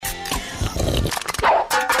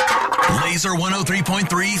Laser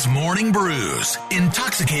 103.3's Morning Brews,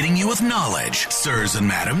 intoxicating you with knowledge, sirs and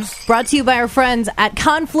madams. Brought to you by our friends at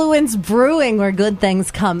Confluence Brewing, where good things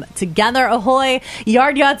come together. Ahoy!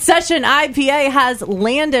 Yard Yacht Session IPA has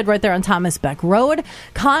landed right there on Thomas Beck Road.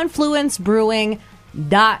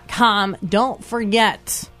 ConfluenceBrewing.com. Don't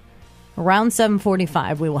forget, around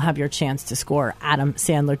 7:45, we will have your chance to score Adam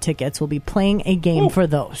Sandler tickets. We'll be playing a game for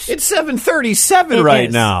those. It's 7:37 right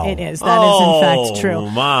now. It is. That is, in fact, true. Oh,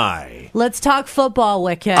 my. Let's talk football,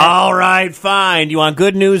 Wicked. All right, fine. You want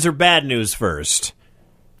good news or bad news first?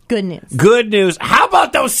 Good news. Good news. How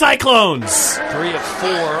about those Cyclones? 3 of 4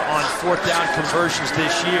 on fourth down conversions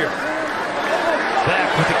this year.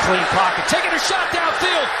 Back with a clean pocket. Taking a shot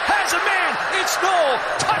downfield. Has a man. It's Knoll.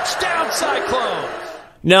 Touchdown, Cyclones.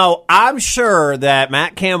 No, I'm sure that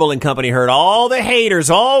Matt Campbell and company heard all the haters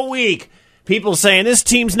all week. People saying this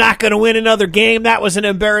team's not going to win another game. That was an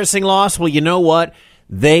embarrassing loss. Well, you know what?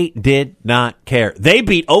 They did not care. They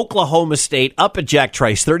beat Oklahoma State up at Jack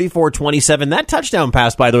Trice 34-27. That touchdown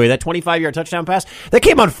pass, by the way, that 25-yard touchdown pass, that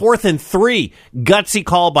came on 4th and 3. Gutsy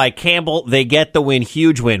call by Campbell. They get the win.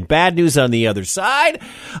 Huge win. Bad news on the other side.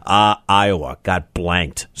 Iowa got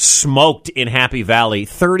blanked. Smoked in Happy Valley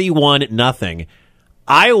 31-0.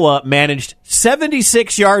 Iowa managed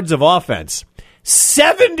 76 yards of offense.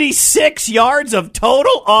 76 yards of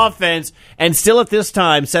total offense, and still at this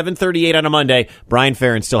time, 7:38 on a Monday, Brian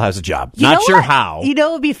Ferentz still has a job. Not sure how. You know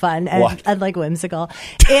what would be fun and like whimsical?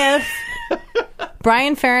 If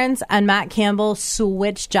Brian Ferentz and Matt Campbell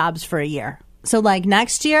switch jobs for a year. So, like,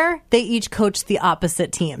 next year, they each coach the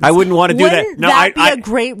opposite teams. I wouldn't want to do that. Wouldn't that be a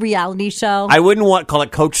great reality show? I wouldn't call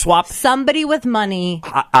it coach swap. Somebody with money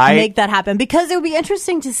make that happen, because it would be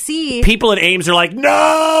interesting to see. People at Ames are like,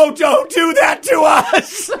 no, don't do that to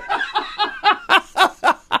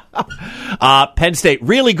us. Penn State,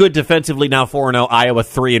 really good defensively, now 4-0. Iowa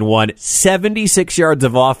 3-1. 76 yards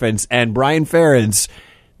of offense, and Brian Ferentz,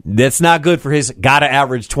 that's not good for his gotta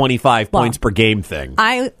average 25 points per game thing.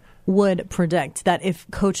 I would predict that if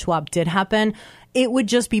coach swap did happen, it would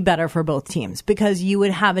just be better for both teams, because you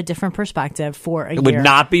would have a different perspective for a year. It would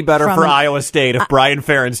not be better for Iowa State if Brian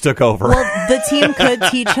Ferentz took over. Well, the team could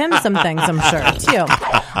teach him some things, I'm sure, too.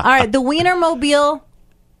 All right, the Wienermobile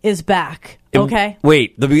is back. Okay.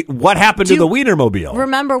 Wait, what happened to the Wienermobile?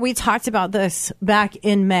 Remember, we talked about this back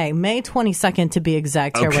in May 22nd to be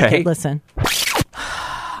exact. Here, okay. Listen.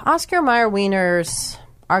 Oscar Mayer wieners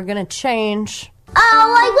are going to change. Oh,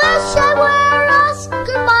 I wish I were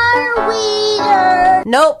Oscar Mayer wiener.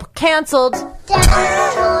 Nope, canceled. That's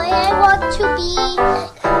the boy I want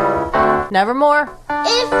to be. Nevermore.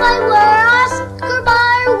 If I were Oscar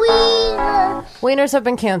Mayer wiener. Wieners have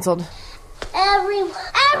been canceled. Everyone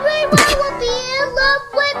will be in love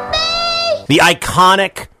with me. The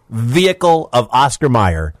iconic vehicle of Oscar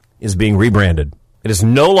Mayer is being rebranded. It is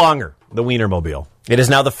no longer the Wienermobile. It is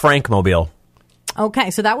now the Frankmobile.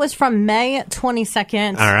 Okay, so that was from May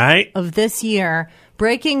 22nd of this year.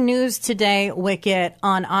 Breaking news today, Wicket,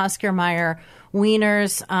 on Oscar Mayer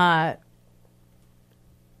wieners.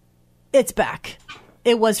 It's back.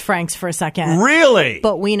 It was Frank's for a second. Really?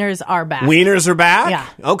 But wieners are back. Wieners are back? Yeah.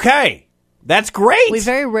 Okay. That's great. We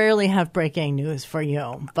very rarely have breaking news for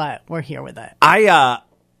you, but we're here with it. I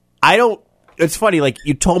don't, it's funny, like,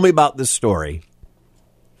 you told me about this story.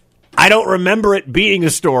 I don't remember it being a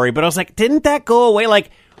story, but I was like, didn't that go away? Like,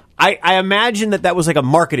 I imagine that was like a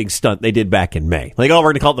marketing stunt they did back in May. Like, oh, we're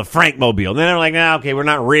going to call it the Frankmobile. And then they're like, okay, we're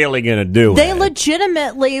not really going to do it. They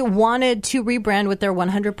legitimately wanted to rebrand with their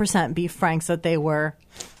 100% beef Franks that they were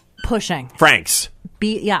pushing. Franks.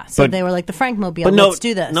 So they were like, the Frankmobile, let's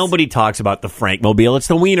do this. Nobody talks about the Frankmobile. It's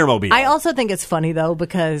the Wienermobile. I also think it's funny, though,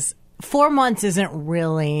 because 4 months isn't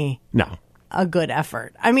really... No. A good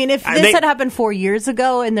effort. I mean, if this had happened 4 years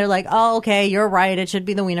ago and they're like, oh, okay, you're right, it should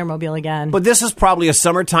be the Wienermobile again. But this is probably a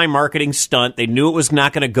summertime marketing stunt. They knew it was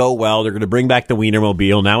not going to go well. They're going to bring back the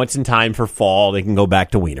Wienermobile. Now it's in time for fall. They can go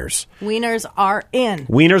back to wieners. Wieners are in.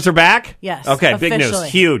 Wieners are back? Yes. Okay, big news.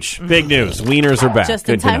 Huge. Big news. Wieners are back. Just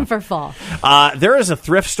in time for fall. There is a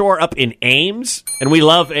thrift store up in Ames, and we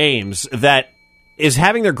love Ames, that is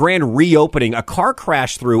having their grand reopening. A car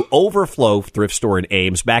crash through Overflow thrift store in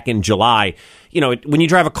Ames back in July. You know, when you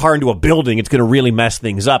drive a car into a building, it's going to really mess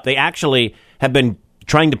things up. They actually have been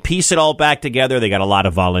trying to piece it all back together. They got a lot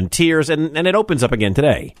of volunteers, and it opens up again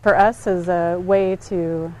today. For us, is a way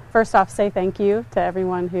to, first off, say thank you to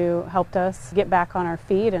everyone who helped us get back on our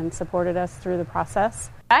feet and supported us through the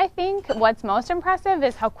process. I think what's most impressive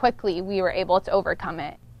is how quickly we were able to overcome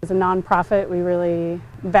it. As a nonprofit, we really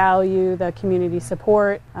value the community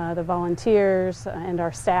support, the volunteers, and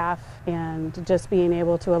our staff, and just being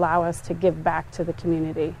able to allow us to give back to the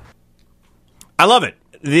community. I love it.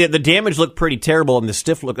 The damage looked pretty terrible, and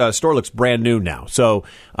the store looks brand new now. So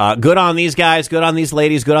good on these guys, good on these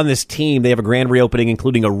ladies, good on this team. They have a grand reopening,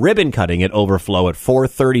 including a ribbon cutting at Overflow at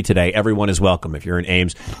 4:30 today. Everyone is welcome. If you're in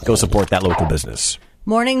Ames, go support that local business.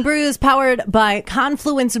 Morning Brews powered by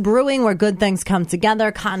Confluence Brewing, where good things come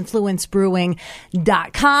together.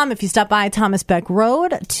 ConfluenceBrewing.com. If you stop by Thomas Beck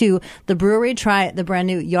Road to the brewery, try the brand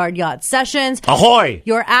new Yard Yacht Sessions. Ahoy!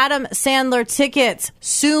 Your Adam Sandler tickets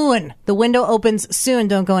soon. The window opens soon.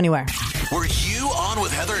 Don't go anywhere. Were you on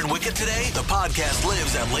with Heather and Wicket today? The podcast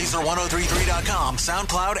lives at laser1033.com,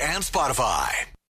 SoundCloud, and Spotify.